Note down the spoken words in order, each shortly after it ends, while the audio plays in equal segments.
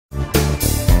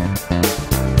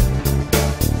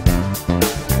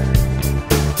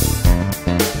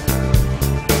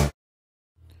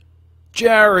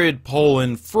Jared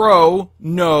Polin, Fro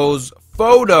Knows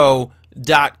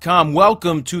Photo.com.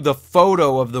 Welcome to the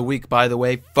photo of the week, by the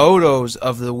way. Photos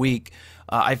of the week.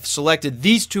 I've selected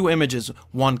these two images,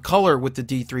 one color with the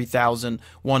D3000,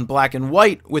 one black and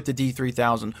white with the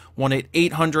D3000, one at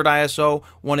 800 ISO,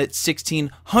 one at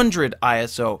 1600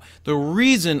 ISO. The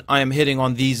reason I am hitting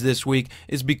on these this week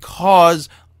is because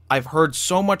I've heard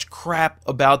so much crap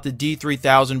about the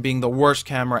D3000 being the worst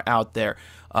camera out there.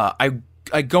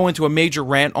 I go into a major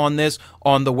rant on this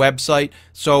on the website,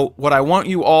 so what I want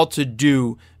you all to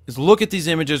do is look at these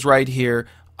images right here.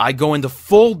 I go into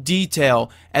full detail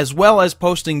as well as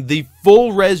posting the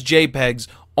full res JPEGs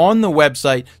on the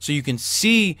website so you can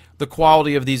see the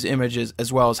quality of these images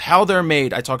as well as how they're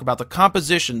made. I talk about the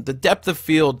composition, the depth of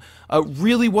field,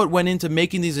 really what went into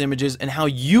making these images and how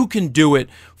you can do it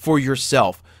for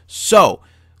yourself. So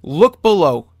look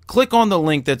below, click on the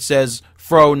link that says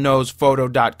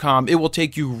FroKnowsPhoto.com. It will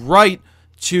take you right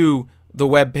to the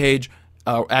web page.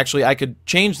 Actually, I could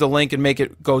change the link and make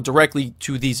it go directly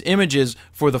to these images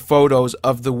for the photos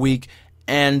of the week,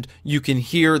 and you can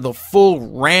hear the full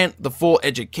rant, the full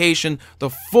education, the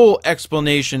full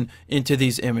explanation into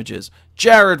these images.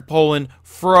 Jared Polin,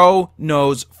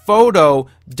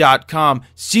 FroKnowsPhoto.com.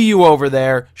 See you over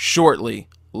there shortly.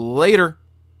 Later.